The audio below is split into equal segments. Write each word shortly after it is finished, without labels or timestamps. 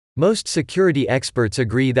Most security experts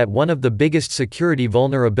agree that one of the biggest security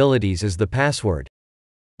vulnerabilities is the password.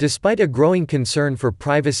 Despite a growing concern for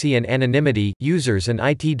privacy and anonymity, users and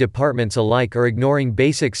IT departments alike are ignoring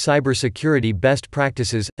basic cybersecurity best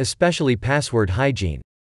practices, especially password hygiene.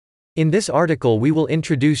 In this article we will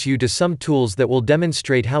introduce you to some tools that will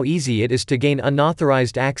demonstrate how easy it is to gain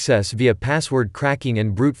unauthorized access via password cracking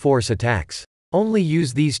and brute force attacks. Only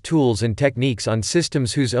use these tools and techniques on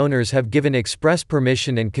systems whose owners have given express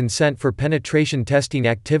permission and consent for penetration testing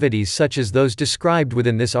activities such as those described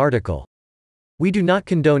within this article. We do not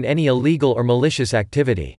condone any illegal or malicious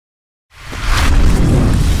activity.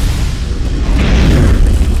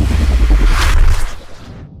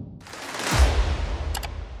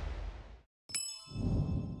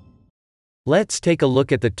 Let's take a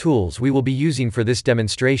look at the tools we will be using for this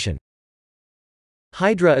demonstration.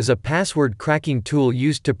 Hydra is a password cracking tool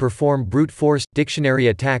used to perform brute force dictionary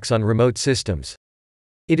attacks on remote systems.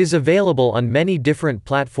 It is available on many different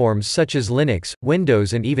platforms such as Linux,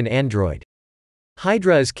 Windows, and even Android.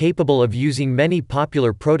 Hydra is capable of using many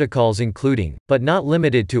popular protocols including, but not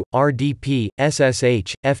limited to, RDP,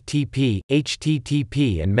 SSH, FTP,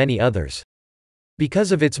 HTTP and many others.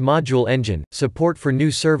 Because of its module engine, support for new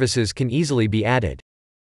services can easily be added.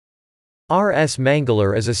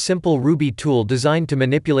 RSMangler is a simple Ruby tool designed to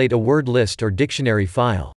manipulate a word list or dictionary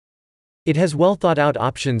file. It has well-thought-out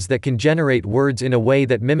options that can generate words in a way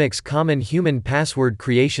that mimics common human password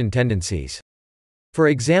creation tendencies. For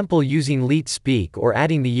example, using leet speak or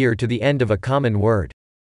adding the year to the end of a common word.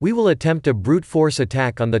 We will attempt a brute force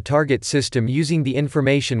attack on the target system using the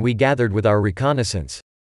information we gathered with our reconnaissance.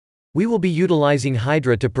 We will be utilizing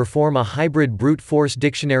Hydra to perform a hybrid brute force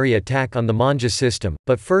dictionary attack on the Manja system,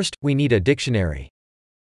 but first, we need a dictionary.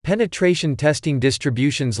 Penetration testing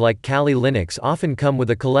distributions like Kali Linux often come with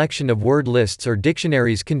a collection of word lists or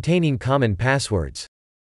dictionaries containing common passwords.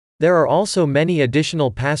 There are also many additional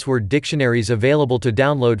password dictionaries available to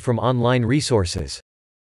download from online resources.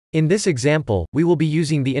 In this example, we will be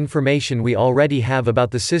using the information we already have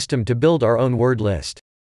about the system to build our own word list.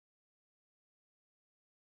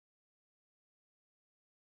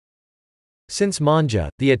 Since Manja,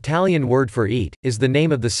 the Italian word for eat, is the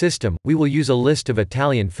name of the system, we will use a list of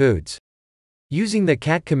Italian foods. Using the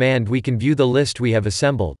cat command we can view the list we have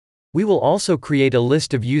assembled. We will also create a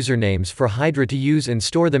list of usernames for Hydra to use and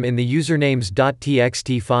store them in the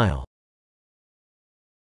usernames.txt file.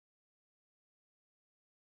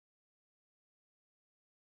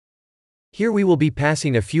 Here we will be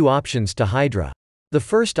passing a few options to Hydra. The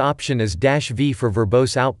first option is -v for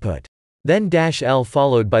verbose output. Then -l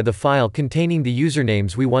followed by the file containing the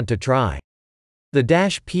usernames we want to try. The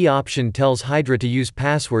 -p option tells Hydra to use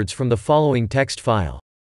passwords from the following text file.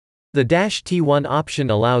 The -t1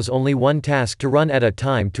 option allows only one task to run at a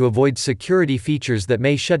time to avoid security features that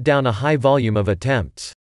may shut down a high volume of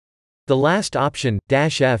attempts. The last option,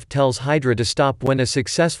 -f, tells Hydra to stop when a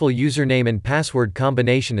successful username and password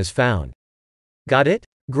combination is found. Got it?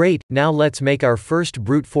 Great, now let's make our first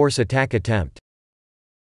brute force attack attempt.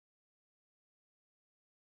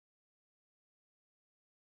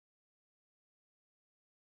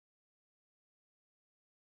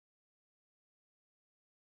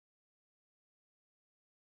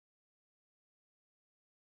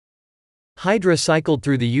 Hydra cycled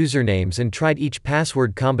through the usernames and tried each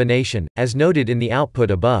password combination, as noted in the output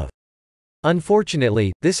above.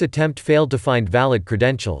 Unfortunately, this attempt failed to find valid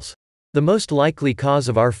credentials. The most likely cause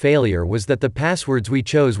of our failure was that the passwords we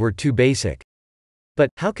chose were too basic. But,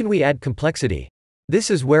 how can we add complexity? This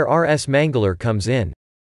is where RSMangler comes in.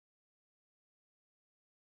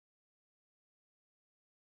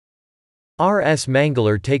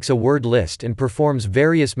 RSMangler takes a word list and performs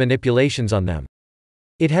various manipulations on them.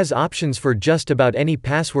 It has options for just about any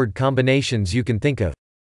password combinations you can think of.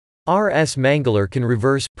 RSMangler can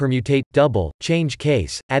reverse, permutate, double, change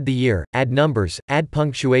case, add the year, add numbers, add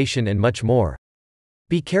punctuation and much more.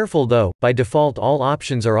 Be careful though, by default all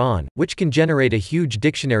options are on, which can generate a huge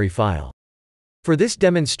dictionary file. For this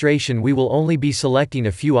demonstration we will only be selecting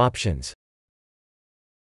a few options.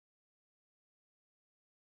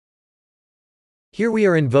 Here we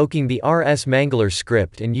are invoking the RSMangler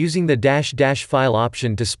script and using the -- file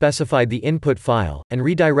option to specify the input file, and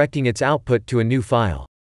redirecting its output to a new file.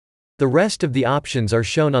 The rest of the options are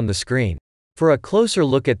shown on the screen. For a closer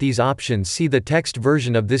look at these options, see the text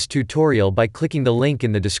version of this tutorial by clicking the link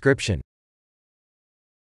in the description.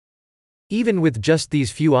 Even with just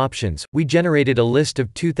these few options, we generated a list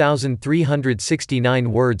of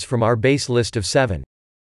 2,369 words from our base list of 7.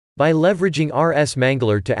 By leveraging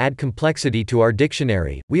RSMangler to add complexity to our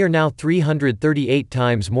dictionary, we are now 338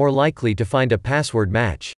 times more likely to find a password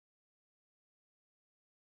match.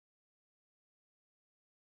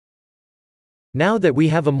 Now that we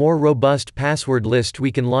have a more robust password list, we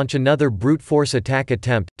can launch another brute force attack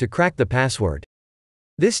attempt to crack the password.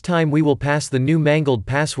 This time we will pass the new mangled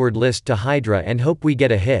password list to Hydra and hope we get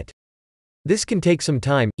a hit. This can take some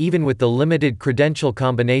time, even with the limited credential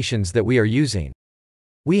combinations that we are using.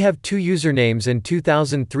 We have 2 usernames and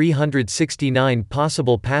 2,369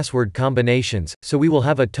 possible password combinations, so we will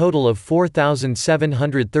have a total of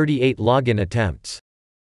 4,738 login attempts.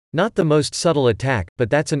 Not the most subtle attack, but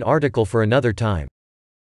that's an article for another time.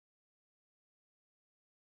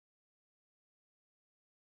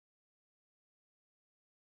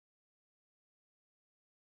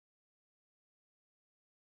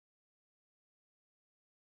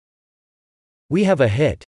 We have a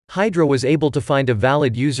hit. Hydra was able to find a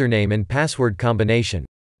valid username and password combination.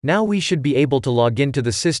 Now we should be able to log into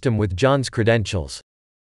the system with John's credentials.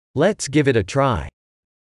 Let's give it a try.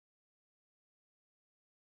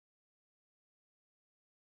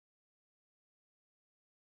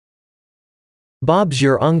 Bob's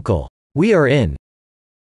your uncle. We are in.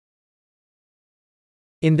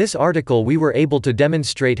 In this article we were able to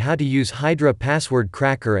demonstrate how to use Hydra password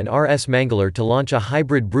cracker and RSMangler to launch a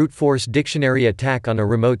hybrid brute force dictionary attack on a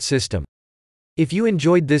remote system. If you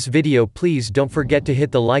enjoyed this video, please don't forget to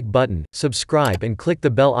hit the like button, subscribe and click the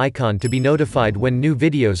bell icon to be notified when new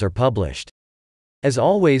videos are published. As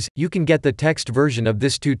always, you can get the text version of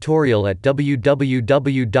this tutorial at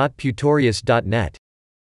www.putorius.net.